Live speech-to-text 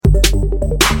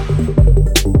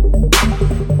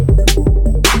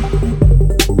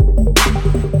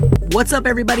What's up,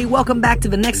 everybody? Welcome back to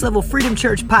the Next Level Freedom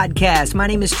Church podcast. My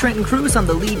name is Trenton Cruz. I'm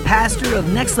the lead pastor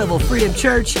of Next Level Freedom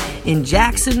Church in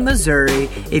Jackson, Missouri.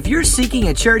 If you're seeking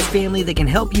a church family that can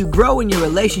help you grow in your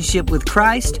relationship with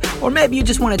Christ, or maybe you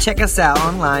just want to check us out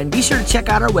online, be sure to check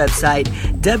out our website,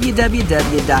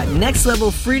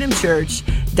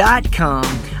 www.nextlevelfreedomchurch.com.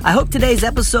 I hope today's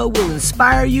episode will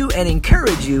inspire you and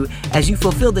encourage you as you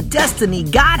fulfill the destiny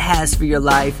God has for your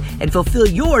life and fulfill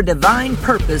your divine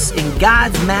purpose in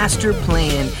God's master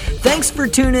plan. Thanks for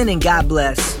tuning in, and God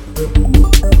bless.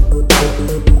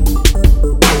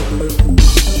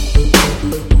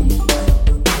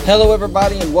 Hello,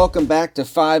 everybody, and welcome back to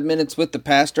 5 Minutes with the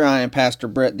Pastor. I am Pastor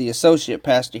Brett, the Associate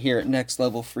Pastor here at Next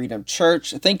Level Freedom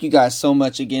Church. Thank you guys so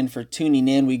much again for tuning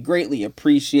in. We greatly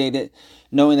appreciate it,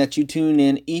 knowing that you tune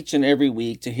in each and every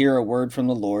week to hear a word from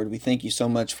the Lord. We thank you so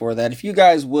much for that. If you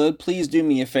guys would, please do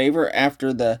me a favor.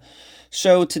 After the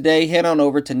show today, head on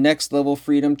over to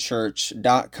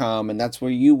nextlevelfreedomchurch.com, and that's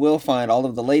where you will find all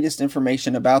of the latest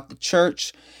information about the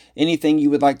church. Anything you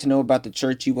would like to know about the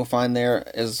church, you will find there,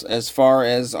 as far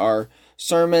as our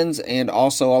sermons and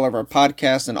also all of our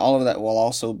podcasts, and all of that will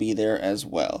also be there as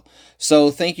well.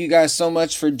 So thank you guys so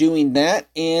much for doing that.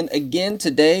 And again,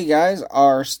 today, guys,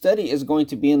 our study is going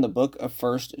to be in the book of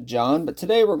 1 John, but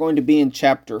today we're going to be in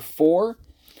chapter 4,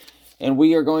 and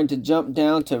we are going to jump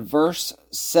down to verse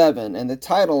 7, and the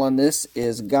title on this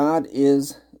is God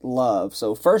is Love.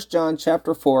 So 1 John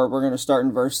chapter 4, we're going to start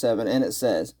in verse 7, and it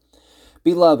says,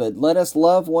 "Beloved, let us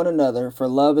love one another, for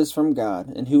love is from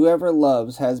God, and whoever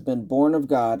loves has been born of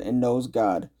God and knows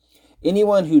God.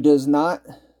 Anyone who does not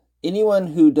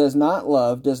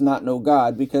love does not know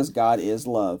God, because God is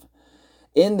love.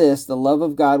 In this, the love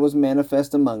of God was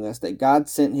manifest among us, that God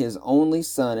sent his only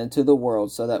Son into the world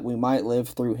so that we might live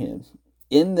through him.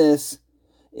 In this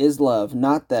is love,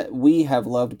 not that we have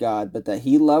loved God, but that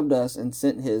he loved us and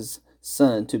sent his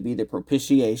Son to be the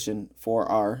propitiation for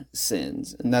our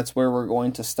sins." And that's where we're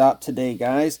going to stop today,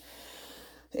 guys.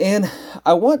 And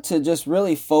I want to just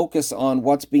really focus on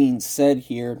what's being said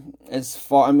here. It's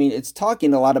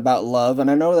talking a lot about love,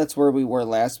 and I know that's where we were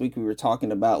last week. We were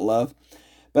talking about love.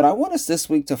 But I want us this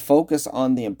week to focus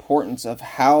on the importance of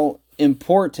how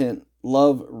important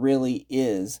love really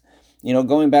is. You know,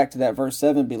 going back to that verse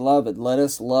 7, "Beloved, let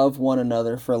us love one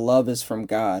another, for love is from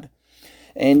God."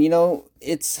 And, you know,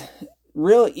 it's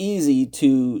real easy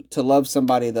to love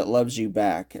somebody that loves you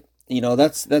back. You know,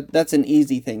 that's an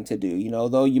easy thing to do. You know,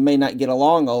 though you may not get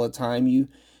along all the time, you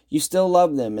still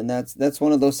love them. And that's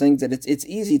one of those things that it's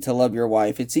easy to love your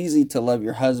wife. It's easy to love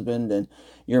your husband and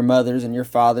your mothers and your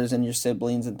fathers and your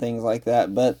siblings and things like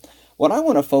that. But what I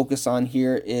want to focus on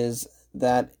here is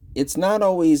that it's not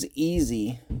always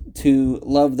easy to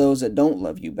love those that don't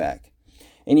love you back.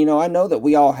 And, you know, I know that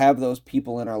we all have those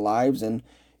people in our lives, and,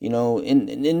 you know,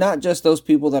 and not just those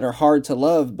people that are hard to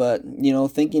love, but, you know,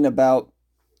 thinking about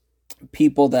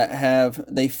people that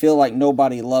they feel like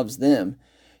nobody loves them.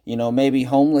 You know, maybe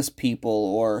homeless people,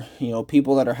 or, you know,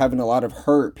 people that are having a lot of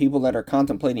hurt, people that are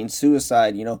contemplating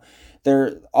suicide. You know, there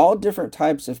are all different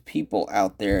types of people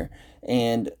out there.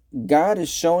 And God is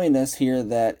showing us here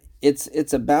that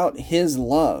it's about his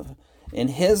love. And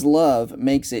his love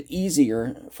makes it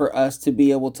easier for us to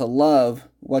be able to love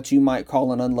what you might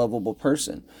call an unlovable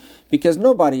person. Because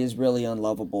nobody is really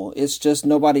unlovable. It's just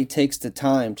nobody takes the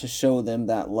time to show them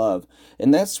that love.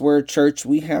 And that's where, church,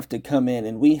 we have to come in,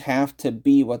 and we have to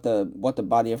be what the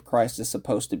body of Christ is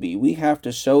supposed to be. We have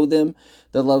to show them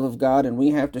the love of God, and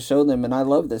we have to show them, and I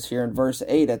love this here in verse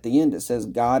 8 at the end, it says,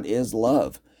 God is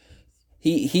love.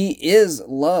 He is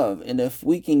love. And if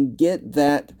we can get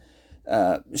that,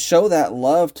 show that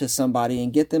love to somebody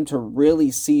and get them to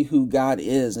really see who God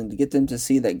is, and to get them to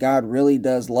see that God really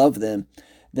does love them,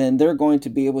 then they're going to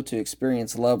be able to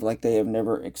experience love like they have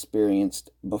never experienced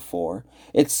before.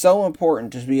 It's so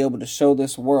important to be able to show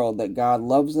this world that God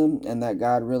loves them and that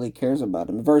God really cares about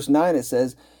them. In verse 9 it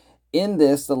says, "In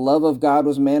this the love of God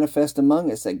was manifest among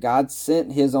us, that God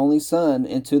sent his only Son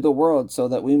into the world so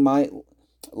that we might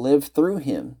live through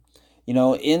him." You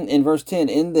know, in verse 10,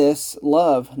 "In this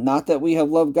love, not that we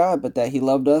have loved God, but that he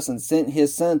loved us and sent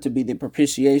his Son to be the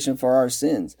propitiation for our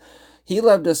sins." He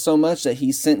loved us so much that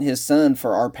he sent his Son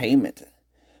for our payment,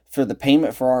 for the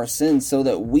payment for our sins, so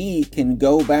that we can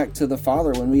go back to the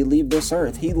Father when we leave this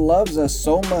earth. He loves us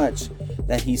so much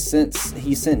that he sent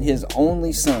his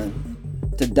only Son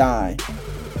to die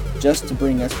just to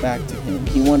bring us back to him.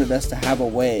 He wanted us to have a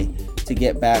way to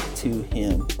get back to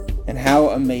him. And how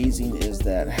amazing is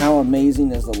that? How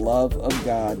amazing is the love of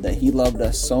God, that he loved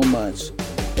us so much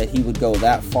that he would go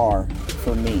that far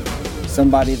for me.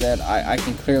 Somebody that I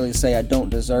can clearly say I don't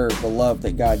deserve the love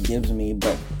that God gives me,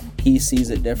 but He sees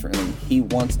it differently. He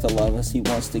wants to love us. He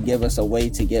wants to give us a way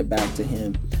to get back to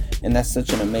Him. And that's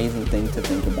such an amazing thing to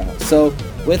think about. So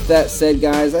with that said,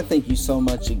 guys, I thank you so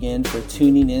much again for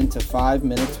tuning in to 5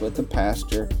 Minutes with the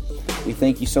Pastor. We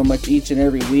thank you so much each and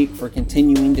every week for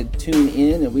continuing to tune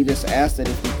in. And we just ask that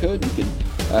if you could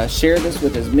share this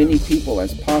with as many people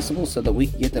as possible so that we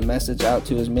can get the message out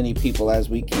to as many people as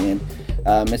we can.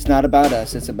 It's not about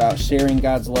us. It's about sharing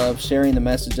God's love, sharing the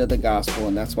message of the gospel,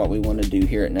 and that's what we want to do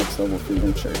here at Next Level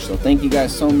Freedom Church. So thank you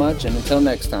guys so much, and until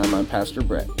next time, I'm Pastor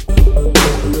Brett.